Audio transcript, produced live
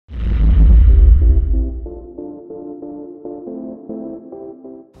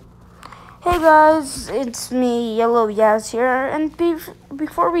Hey guys, it's me, Yellow Yaz here, and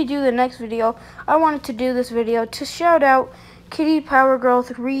before we do the next video, I wanted to do this video to shout out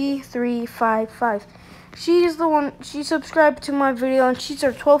Kittypowergirl3355. She's the one, she subscribed to my video, and she's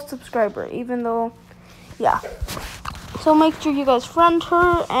our 12th subscriber, even though, yeah. So make sure you guys friend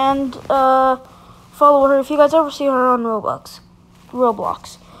her, and follow her if you guys ever see her on Roblox.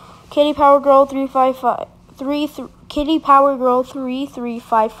 Kittypowergirl355,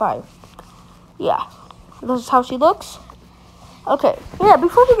 Kittypowergirl3355. Yeah, this is how she looks. Okay, yeah,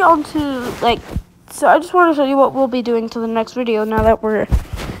 before we go into, so I just want to show you what we'll be doing to the next video now that we're,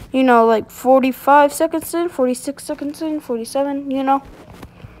 45 seconds in, 46 seconds in, 47,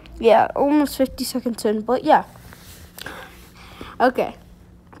 Yeah, almost 50 seconds in, but yeah. Okay.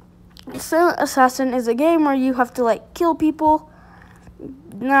 Silent Assassin is a game where you have to, kill people.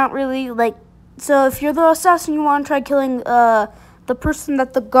 Not really, so if you're the assassin, you want to try killing, the person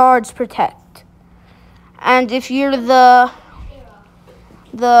that the guards protect. And if you're oh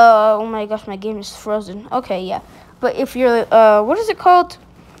my gosh, my game is frozen. Okay, yeah. But if you're, what is it called?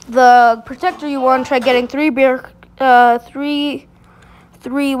 The protector, you want to try getting three, what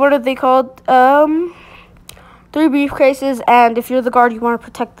are they called? 3 briefcases, and if you're the guard, you want to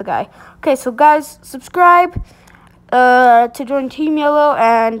protect the guy. Okay, so guys, subscribe, to join Team Yellow,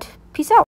 and peace out.